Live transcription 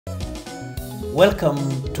Welcome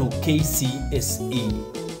to Kcse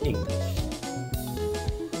English.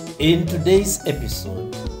 In today's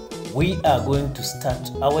episode, we are going to start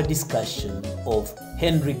our discussion of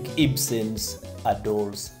Henrik Ibsen's A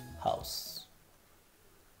Doll's House.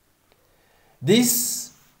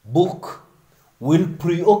 This book will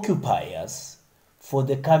preoccupy us for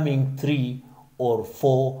the coming 3 or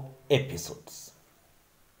 4 episodes.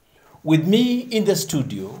 With me in the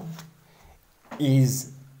studio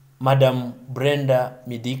is Madam Brenda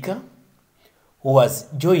Midika, who has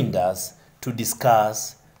joined us to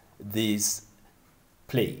discuss this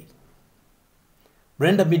play.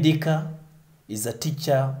 Brenda Midika is a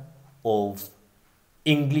teacher of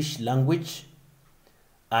English language,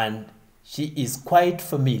 and she is quite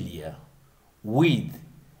familiar with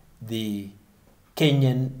the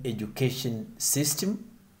Kenyan education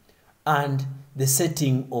system and the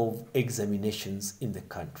setting of examinations in the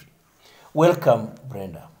country. Welcome,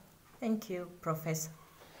 Brenda. Thank you, Professor.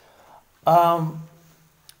 I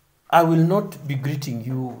will not be greeting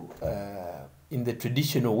you in the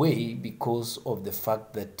traditional way because of the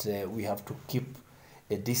fact that we have to keep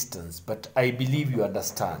a distance, but I believe you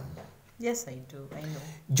understand. Yes, I do. I know.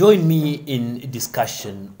 Join me in a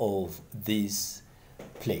discussion of this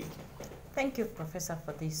play. Thank you, Professor,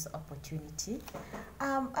 for this opportunity.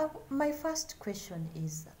 My first question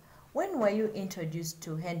is, when were you introduced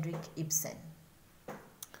to Henrik Ibsen?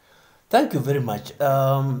 Thank you very much.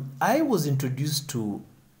 I was introduced to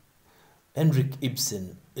Henrik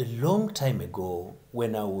Ibsen a long time ago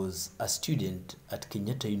when I was a student at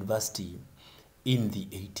Kenyatta University in the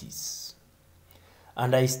 80s.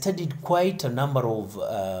 And I studied quite a number of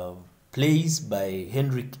plays by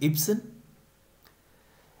Henrik Ibsen.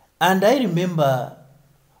 And I remember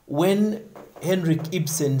when Henrik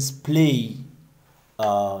Ibsen's play,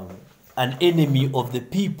 An Enemy of the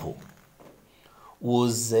People,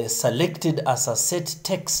 was selected as a set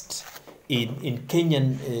text in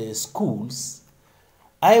Kenyan schools,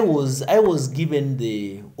 I was given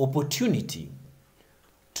the opportunity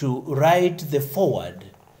to write the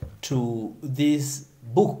foreword to this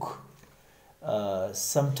book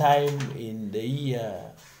sometime in the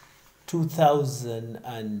year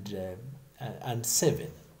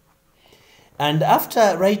 2007. And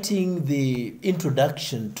after writing the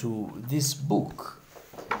introduction to this book,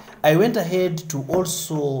 I went ahead to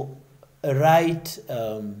also write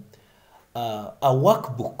a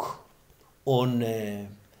workbook on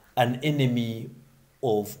An Enemy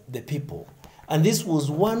of the People. And this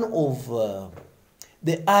was one of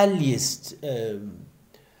the earliest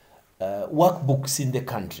workbooks in the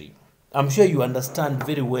country. I'm sure you understand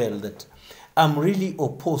very well that I'm really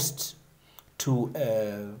opposed to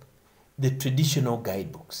the traditional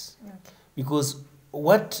guidebooks. Okay. Because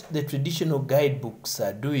what the traditional guidebooks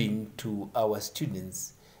are doing to our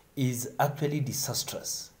students is actually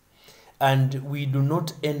disastrous. And we do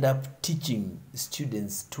not end up teaching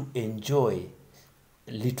students to enjoy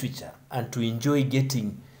literature and to enjoy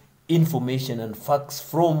getting information and facts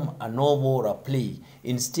from a novel or a play.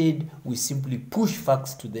 Instead, we simply push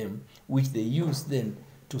facts to them, which they use then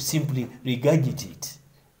to simply regurgitate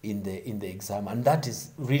in the exam. And that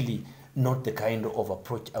is really not the kind of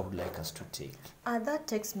approach I would like us to take. That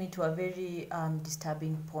takes me to a very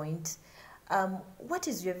disturbing point. What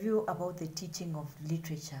is your view about the teaching of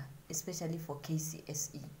literature, especially for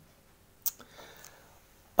Kcse?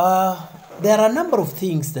 There are a number of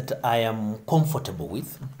things that I am comfortable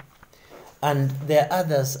with, and there are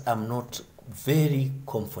others I'm not very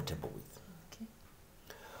comfortable with. Okay.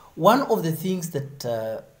 One of the things that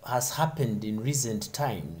has happened in recent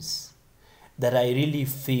times that I really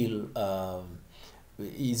feel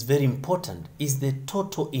is very important is the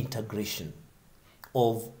total integration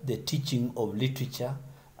of the teaching of literature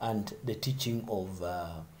and the teaching of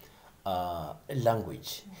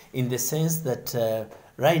language, in the sense that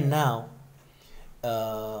right now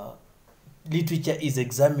literature is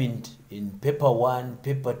examined in paper 1,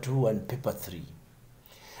 paper 2, and paper 3.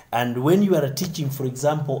 And when you are teaching, for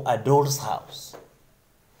example, A Doll's House,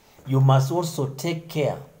 you must also take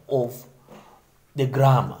care of the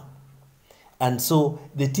grammar. And so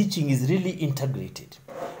the teaching is really integrated.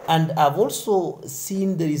 And I've also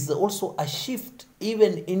seen there is also a shift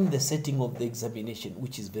even in the setting of the examination,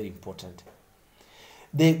 which is very important.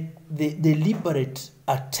 The deliberate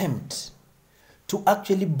attempt to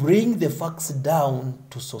actually bring the facts down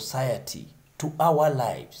to society, to our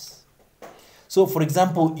lives. So, for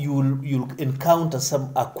example, you'll encounter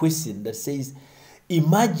a question that says,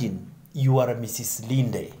 imagine you are a Mrs.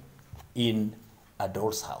 Linde in A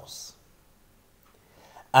Doll's House,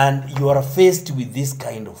 and you are faced with this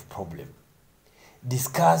kind of problem.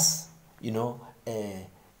 Discuss,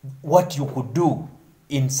 what you could do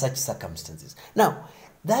in such circumstances. Now,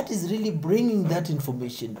 that is really bringing that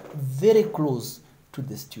information very close to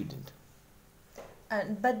the student.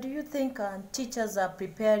 But do you think teachers are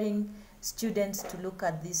preparing students to look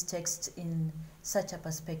at these texts in such a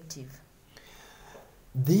perspective?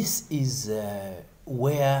 This is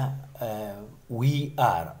where we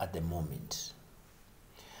are at the moment.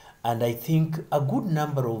 And I think a good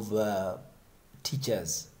number of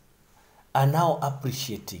teachers are now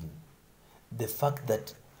appreciating the fact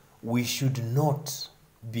that we should not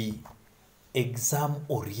be exam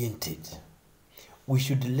oriented. We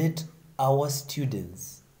should let our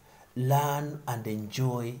students learn and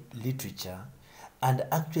enjoy literature and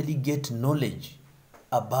actually get knowledge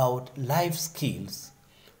about life skills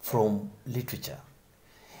from literature.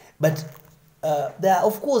 But there are,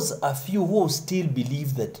 of course, a few who still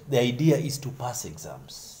believe that the idea is to pass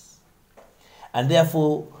exams. And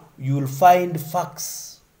therefore, you will find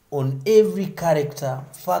facts on every character,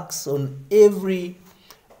 facts on every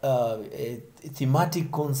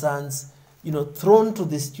thematic concerns, thrown to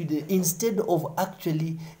the student instead of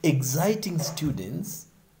actually exciting students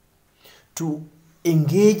to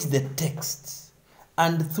engage the text.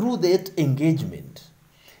 And through that engagement,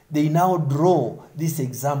 they now draw these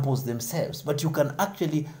examples themselves. But you can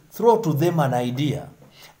actually throw to them an idea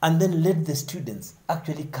and then let the students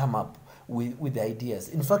actually come up with the ideas.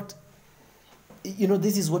 In fact,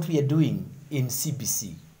 this is what we are doing in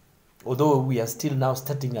CBC, although we are still now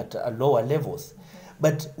starting at lower levels.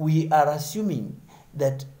 But we are assuming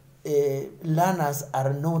that learners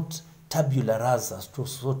are not tabula rasa,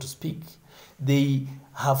 so to speak. They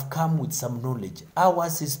have come with some knowledge.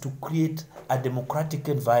 Ours is to create a democratic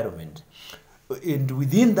environment. And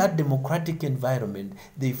within that democratic environment,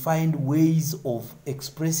 they find ways of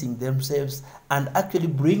expressing themselves and actually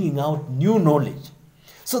bringing out new knowledge.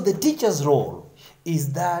 So the teacher's role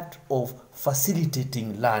is that of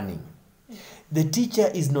facilitating learning. The teacher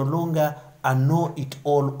is no longer a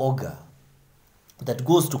know-it-all ogre that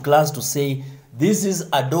goes to class to say, this is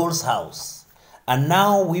a doll's house. And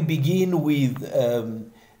now we begin with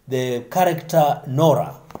the character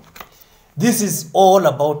Nora. This is all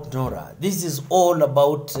about Nora. This is all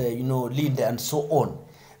about, Linda, and so on.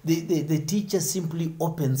 The teacher simply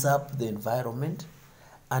opens up the environment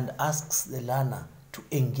and asks the learner to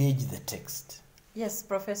engage the text. Yes,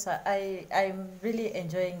 Professor, I'm really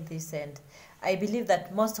enjoying this, and I believe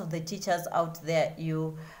that most of the teachers out there,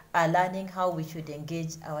 you are learning how we should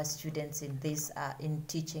engage our students in this, in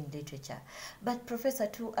teaching literature. But Professor,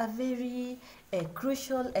 to a very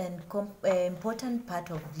crucial and important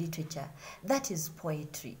part of literature, that is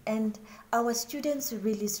poetry. And our students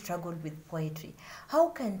really struggle with poetry. How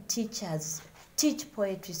can teachers teach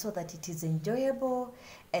poetry so that it is enjoyable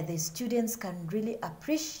and the students can really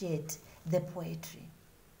appreciate the poetry?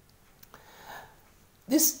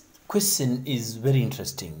 This question is very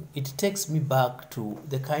interesting. It takes me back to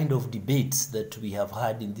the kind of debates that we have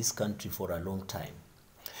had in this country for a long time.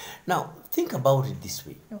 Now, think about it this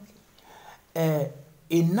way. Okay.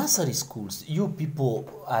 In nursery schools, you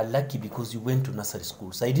people are lucky because you went to nursery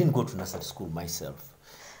schools. I didn't go to nursery school myself.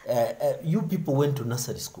 You people went to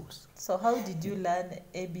nursery schools. So how did you learn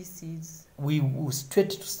ABCs? We straight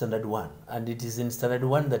to standard 1, and it is in standard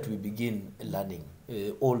 1 that we begin learning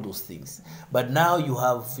all those things. But now you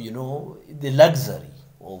have, the luxury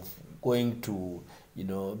of going to,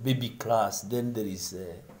 baby class, then there is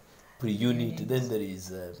pre-unit, then there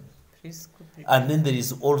is Preschool. and then there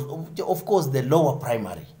is also, of course, the lower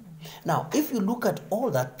primary. Now, if you look at all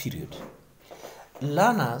that period,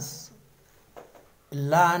 learners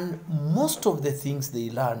learn most of the things they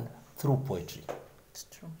learn through poetry. It's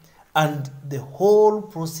true. And the whole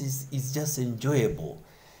process is just enjoyable.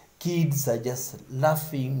 Kids are just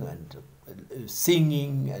laughing and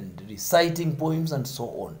singing and reciting poems and so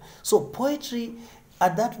on. So poetry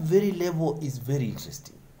at that very level is very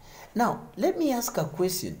interesting. Now, let me ask a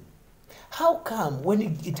question. How come when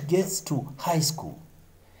it gets to high school,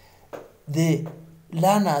 the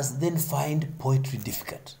learners then find poetry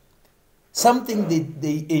difficult? Something that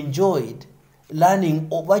they enjoyed learning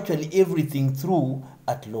virtually everything through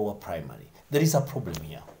at lower primary. There is a problem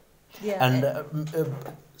here. Yeah. And,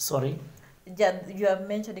 sorry? Yeah, you are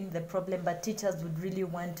mentioning the problem, but teachers would really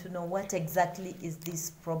want to know what exactly is this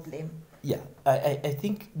problem. Yeah, I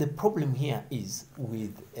think the problem here is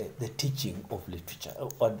with the teaching of literature,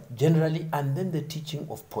 or generally, and then the teaching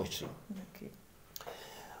of poetry. Okay.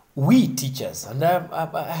 We teachers, and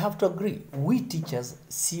I have to agree, we teachers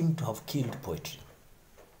seem to have killed poetry.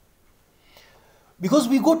 Because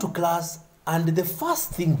we go to class, and the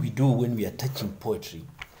first thing we do when we are teaching poetry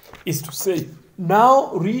is to say,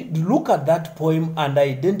 Now look at that poem and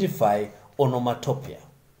identify onomatopoeia.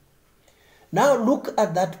 Now look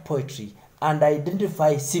at that poetry and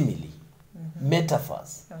identify simile,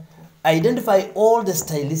 metaphors. Okay. Identify all the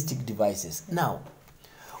stylistic devices. Now,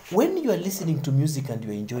 when you are listening to music and you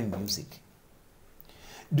are enjoying music,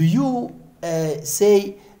 do you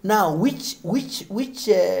say, now which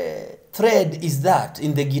thread is that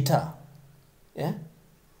in the guitar? Yeah?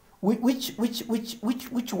 Which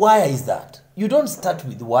wire is that? You don't start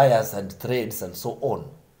with wires and threads and so on.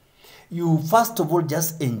 You first of all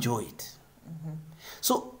just enjoy it.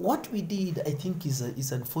 So what we did, I think,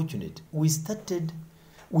 is unfortunate. We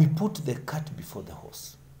put the cart before the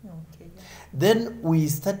horse. Okay. Yeah. Then we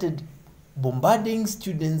started bombarding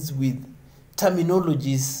students with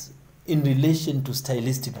terminologies in relation to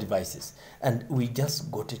stylistic devices, and we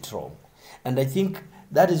just got it wrong. And I think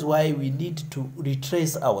that is why we need to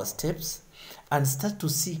retrace our steps and start to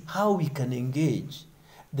see how we can engage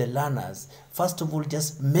the learners. First of all,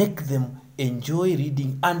 just make them enjoy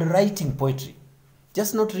reading and writing poetry.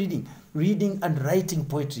 Just not reading and writing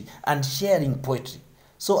poetry and sharing poetry.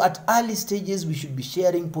 So at early stages, we should be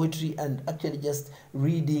sharing poetry and actually just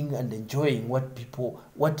reading and enjoying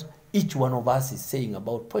what each one of us is saying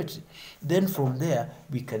about poetry. Then from there,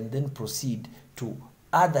 we can then proceed to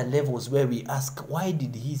other levels where we ask, why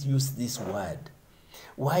did he use this word?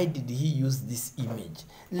 Why did he use this image?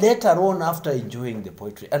 Later on, after enjoying the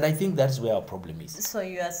poetry. And I think that's where our problem is. So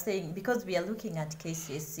you are saying, because we are looking at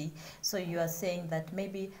Kcse, so you are saying that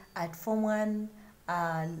maybe at Form 1,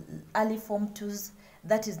 early Form 2s,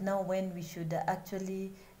 that is now when we should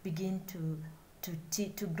actually begin to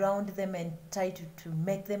ground them and try to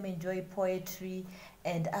make them enjoy poetry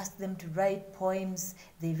and ask them to write poems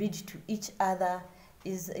they read to each other.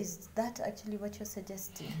 Is that actually what you're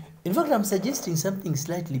suggesting? In fact, I'm suggesting something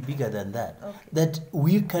slightly bigger than that. Okay. That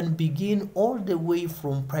we can begin all the way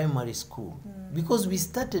from primary school. Because we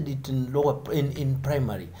started it in lower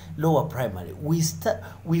primary.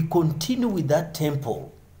 We continue with that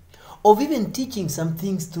tempo of even teaching some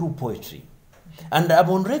things through poetry. And I'm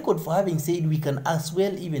on record for having said we can as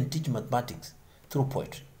well even teach mathematics through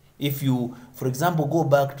poetry. If you, for example, go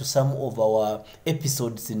back to some of our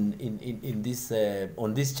episodes in this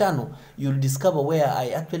on this channel, you'll discover where I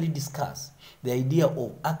actually discuss the idea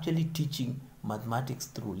of actually teaching mathematics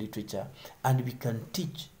through literature, and we can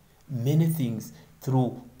teach many things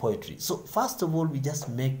through poetry. So first of all, we just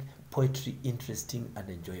make poetry interesting and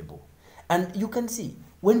enjoyable. And you can see,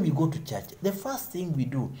 when we go to church, the first thing we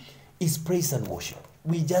do is praise and worship.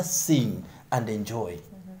 We just sing and enjoy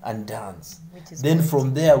and dance. Then great.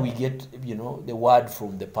 From there we get, the word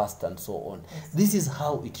from the pastor and so on. Yes. This is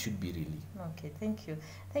how it should be really. Okay, thank you.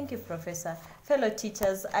 Thank you, Professor. Fellow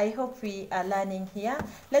teachers, I hope we are learning here.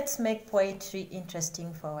 Let's make poetry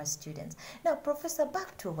interesting for our students. Now, Professor,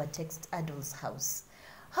 back to our text, Adol's House.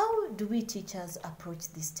 How do we teachers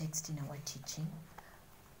approach this text in our teaching?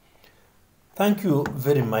 Thank you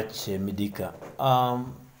very much, Midika.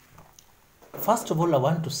 First of all, I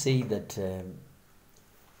want to say that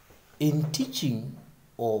in teaching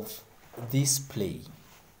of this play,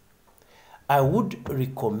 I would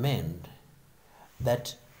recommend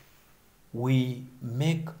that we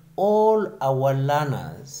make all our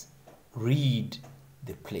learners read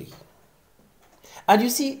the play. And you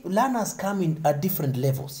see, learners come in at different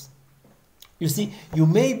levels. You see, you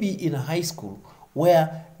may be in a high school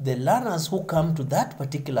where the learners who come to that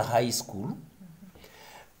particular high school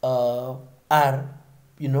are,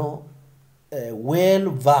 well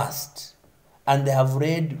versed, and they have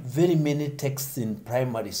read very many texts in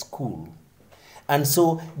primary school, and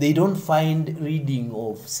so they don't find reading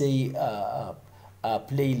of, say, a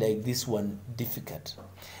play like this one difficult.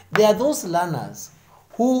 There are those learners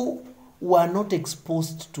who were not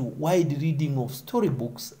exposed to wide reading of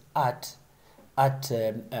storybooks at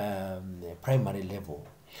primary level.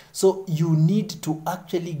 So you need to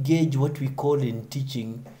actually gauge what we call in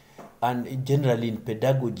teaching and generally in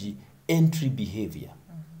pedagogy, entry behavior.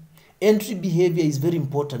 Entry behavior is very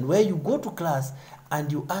important, where you go to class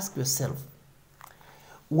and you ask yourself,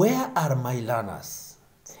 where are my learners?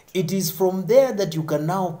 It is from there that you can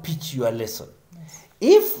now pitch your lesson. Yes.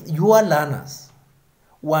 If your learners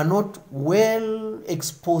were not well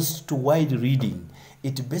exposed to wide reading,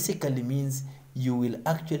 it basically means you will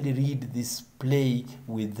actually read this play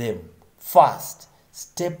with them fast,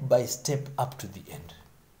 step by step up to the end.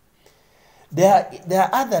 There are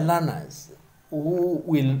other learners who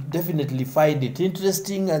will definitely find it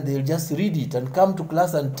interesting and they'll just read it and come to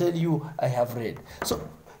class and tell you, I have read. So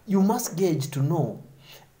you must gauge to know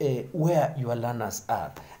where your learners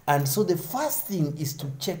are. And so the first thing is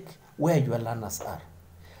to check where your learners are.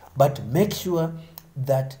 but make sure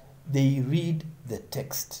that they read the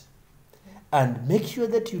text. And make sure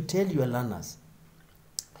that you tell your learners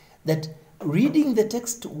that reading the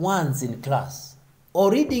text once in class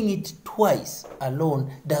or reading it twice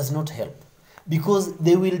alone does not help, because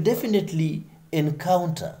they will definitely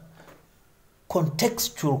encounter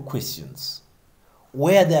contextual questions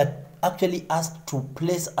where they are actually asked to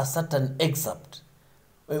place a certain excerpt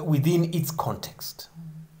within its context,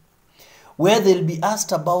 where they'll be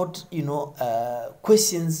asked about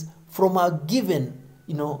questions from a given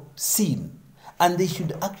scene, and they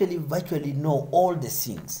should actually virtually know all the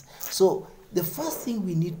scenes. So the first thing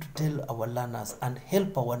we need to tell our learners and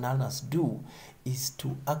help our learners do is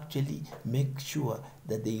to actually make sure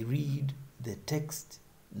that they read the text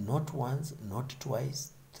not once, not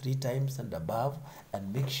twice, 3 times and above,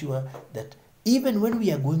 and make sure that even when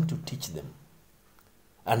we are going to teach them,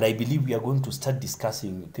 and I believe we are going to start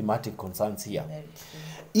discussing thematic concerns here,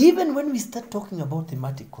 even when we start talking about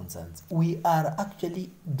thematic concerns, we are actually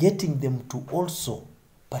getting them to also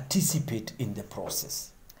participate in the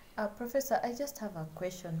process. Professor, I just have a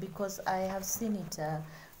question, because I have seen it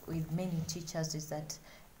with many teachers, is that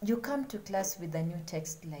you come to class with a new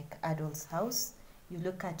text like Adolf's House, you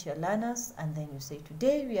look at your learners, and then you say,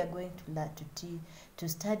 today we are going to learn to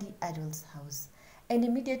study Adolf's House. And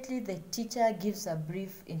immediately the teacher gives a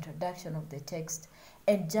brief introduction of the text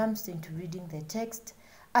and jumps into reading the text.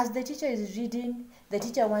 As the teacher is reading, the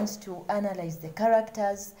teacher wants to analyze the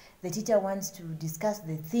characters, the teacher wants to discuss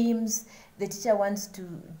the themes, the teacher wants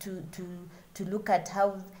to look at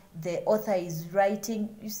how the author is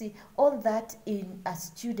writing. You see, all that in a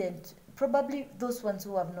student, probably those ones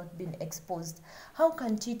who have not been exposed. How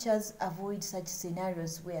can teachers avoid such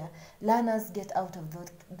scenarios where learners get out of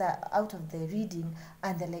the reading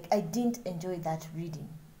and they're like, I didn't enjoy that reading?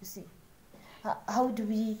 You see, how do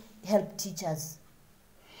we help teachers?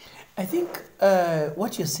 I think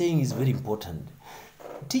what you're saying is very important.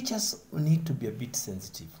 Teachers need to be a bit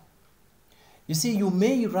sensitive. You see, you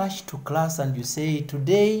may rush to class and you say,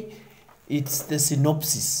 today it's the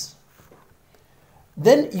synopsis.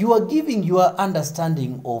 Then you are giving your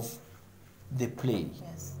understanding of the play.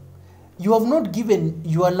 Yes. You have not given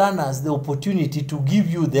your learners the opportunity to give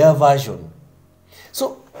you their version.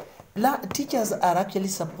 So teachers are actually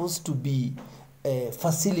supposed to be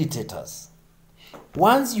facilitators.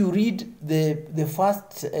 Once you read the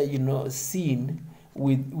first scene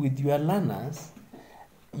with your learners,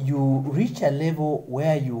 you reach a level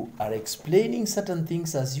where you are explaining certain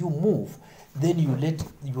things as you move, then you let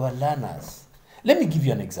your learners. Let me give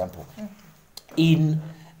you an example. In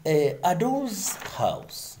Adolf's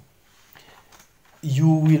House, you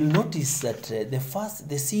will notice that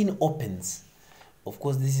the scene opens. Of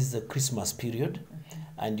course, this is the Christmas period,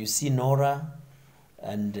 and you see Nora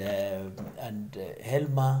and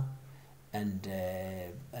Helma and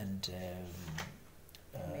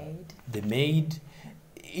the maid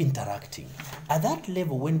interacting. At that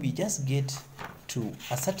level, when we just get to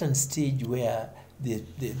a certain stage where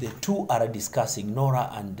the two are discussing, Nora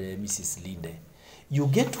and Mrs. Linde, you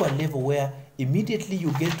get to a level where immediately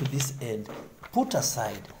you get to this end, put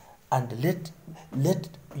aside and let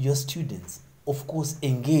your students, of course,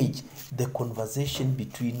 engage the conversation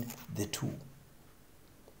between the two.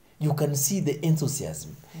 You can see the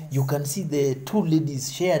enthusiasm. Yes. You can see the two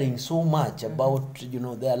ladies sharing so much about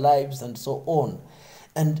their lives and so on.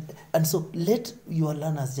 And so let your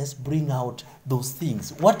learners just bring out those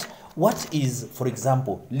things. What is, for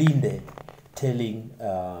example, Linde telling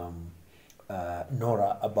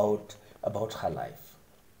Nora about her life?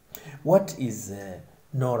 What is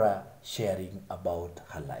Nora sharing about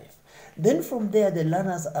her life? Then from there, the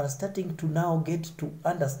learners are starting to now get to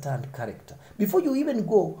understand character. Before you even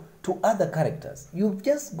go to other characters, you've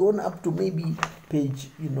just gone up to maybe page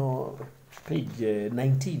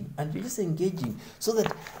 19, and you're just engaging, so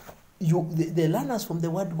that the learners from the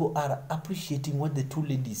word go are appreciating what the two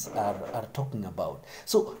ladies are talking about.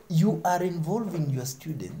 So you are involving your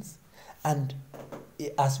students, and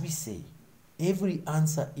as we say, every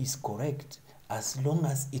answer is correct as long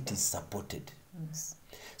as it is supported. Yes.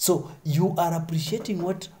 So you are appreciating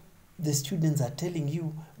what the students are telling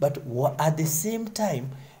you, but at the same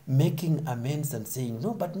time making amends and saying,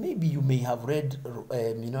 no, but maybe you may have read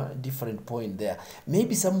a different point there.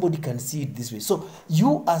 Maybe somebody can see it this way. So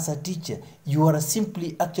you as a teacher, you are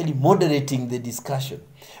simply actually moderating the discussion.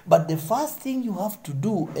 But the first thing you have to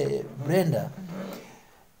do, Brenda,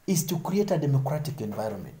 is to create a democratic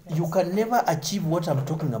environment. Yes. You can never achieve what I'm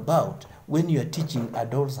talking about when you are teaching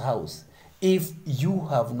Adolf's House if you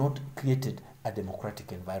have not created a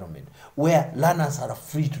democratic environment where learners are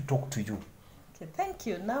free to talk to you. Okay, thank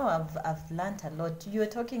you. Now I've learned a lot. You were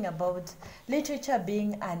talking about literature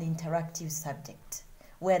being an interactive subject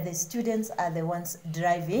where the students are the ones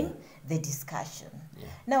driving the discussion. Yeah.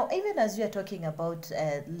 Now, even as you are talking about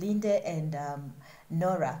Linde and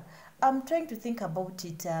Nora, I'm trying to think about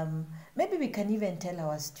it. Maybe we can even tell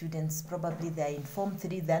our students, probably they're in Form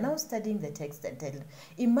 3, they're now studying the text and tell them,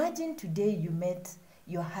 imagine today you met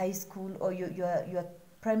your high school or your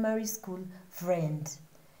primary school friend.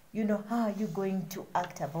 You know, how are you going to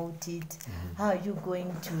act about it? How are you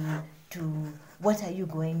going to what are you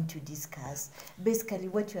going to discuss? Basically,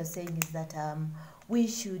 what you are saying is that we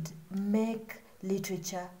should make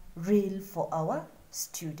literature real for our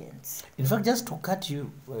students. In fact, just to cut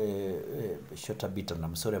you short a bit, and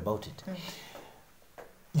I'm sorry about it,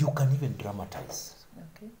 you can even dramatize.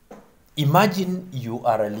 Okay. Imagine you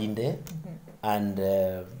are a Linde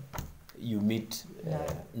and you meet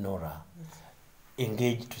Nora. Yes.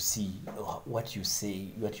 Engage to see what you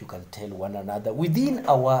say, what you can tell one another within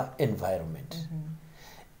our environment.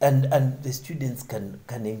 And the students can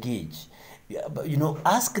engage. Yeah, but you know,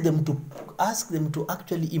 ask them to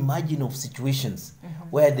actually imagine of situations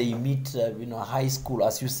where they meet, you know, a high school,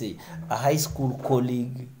 as you say, a high school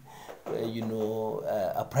colleague, you know,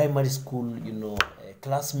 a primary school, you know, a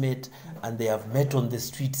classmate, and they have met on the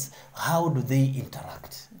streets. How do they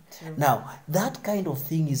interact? True. Now, that kind of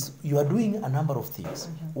thing is, you are doing a number of things.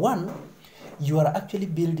 One, you are actually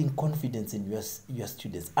building confidence in your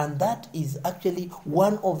students, and that is actually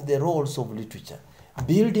one of the roles of literature.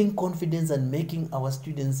 Building confidence and making our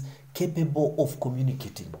students capable of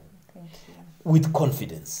communicating with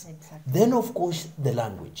confidence. Exactly. Then, of course, the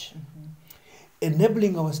language.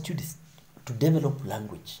 Enabling our students to develop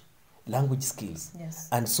language skills. Yes.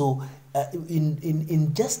 And so,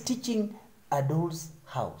 in just teaching adults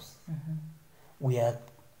house, we are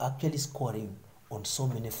actually scoring on so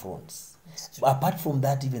many fronts. Apart from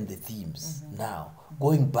that, even the themes. Now,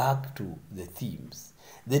 going back to the themes,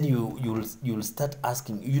 then you'll start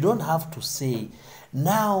asking. You don't have to say,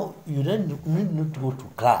 now you don't need to go to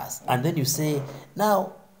class, and then you say,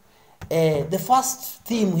 now the first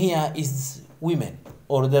theme here is women,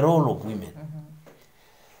 or the role of women.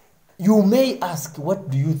 You may ask, what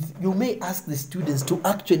do you may ask the students to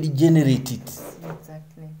actually generate it.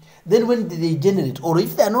 Exactly. Then when they generate, or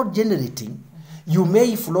if they are not generating, you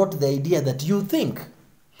may float the idea that you think.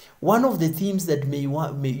 One of the themes that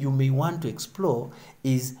you may want to explore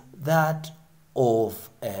is that of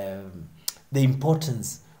the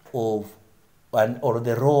importance of, or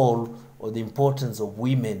the role or the importance of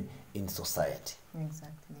women in society.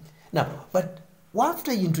 Exactly. Now, but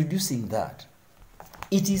after introducing that,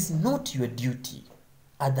 it is not your duty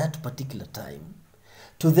at that particular time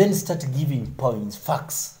to then start giving points,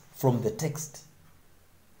 facts from the text.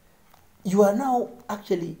 You are now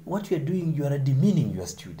actually, what you are doing, you are demeaning your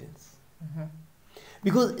students.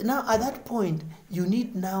 Because now at that point, you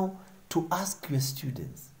need now to ask your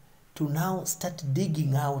students to now start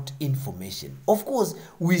digging out information. Of course,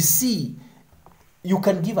 we see, you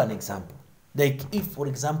can give an example. Like if, for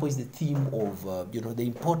example, is the theme of, you know, the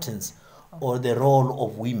importance or the role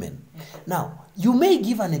of women. Now, you may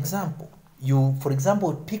give an example. You, for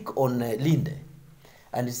example, pick on Linde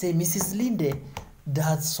and you say, Mrs. Linde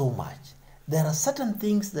does so much. There are certain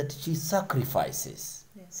things that she sacrifices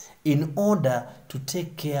in order to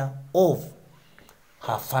take care of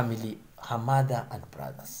her family, her mother and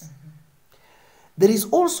brothers. There is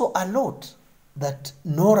also a lot that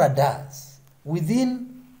Nora does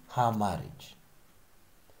within her marriage.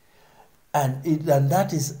 And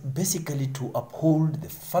that is basically to uphold the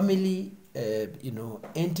family, you know,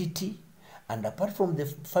 entity, and apart from the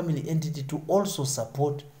family entity, to also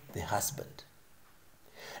support the husband.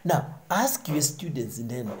 Now, ask your students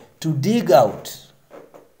then to dig out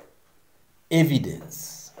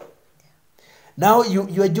evidence. Now,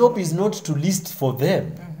 your job is not to list for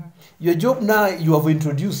them. Your job now, you have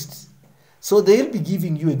introduced. So they'll be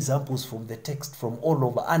giving you examples from the text from all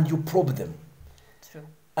over, and you probe them. True.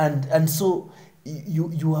 And so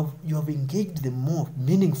you have engaged them more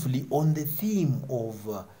meaningfully on the theme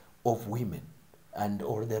of women, and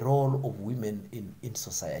or the role of women in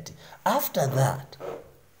society. After that,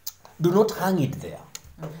 do not hang it there.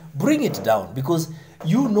 Bring it down, because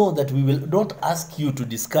you know that we will not ask you to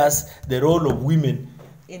discuss the role of women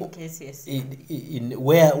in Kcse, in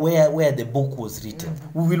where the book was written.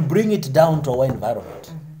 We will bring it down to our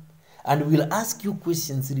environment. And we'll ask you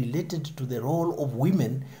questions related to the role of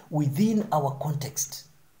women within our context.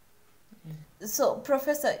 So,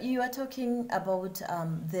 Professor, you are talking about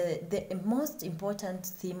the most important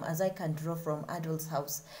theme, as I can draw from Adolf's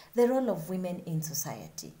House, the role of women in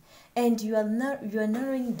society. And you are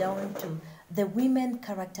narrowing down to the women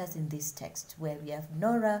characters in this text, where we have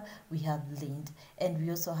Nora, we have Lind, and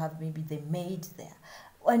we also have maybe the maid there.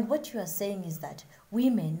 And what you are saying is that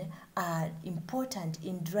women are important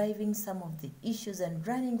in driving some of the issues and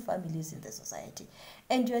running families in the society.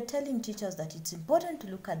 And you are telling teachers that it's important to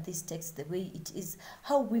look at this text the way it is,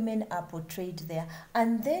 how women are portrayed there.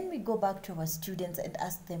 And then we go back to our students and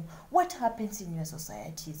ask them, what happens in your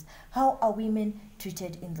societies? How are women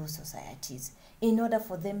treated in those societies? In order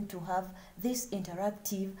for them to have this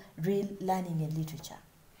interactive, real learning and literature.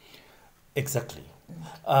 Exactly.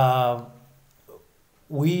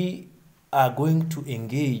 We are going to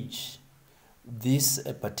engage this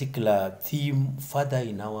particular theme further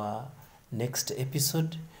in our next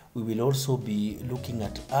episode. We will also be looking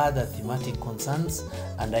at other thematic concerns,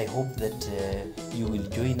 and I hope that you will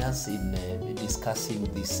join us in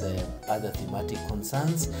discussing these other thematic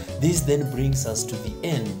concerns. This then brings us to the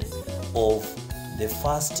end of the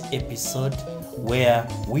first episode, where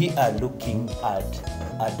we are looking at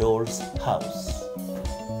Adolf's House.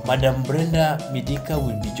 Madam Brenda Midika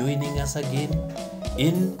will be joining us again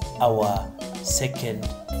in our second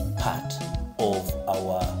part of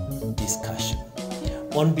our discussion.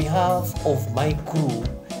 On behalf of my crew,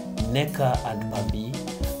 Neka and Pambi,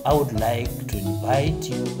 I would like to invite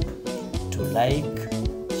you to like,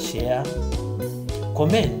 share,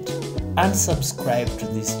 comment, and subscribe to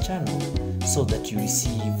this channel so that you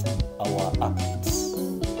receive our updates.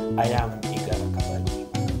 I am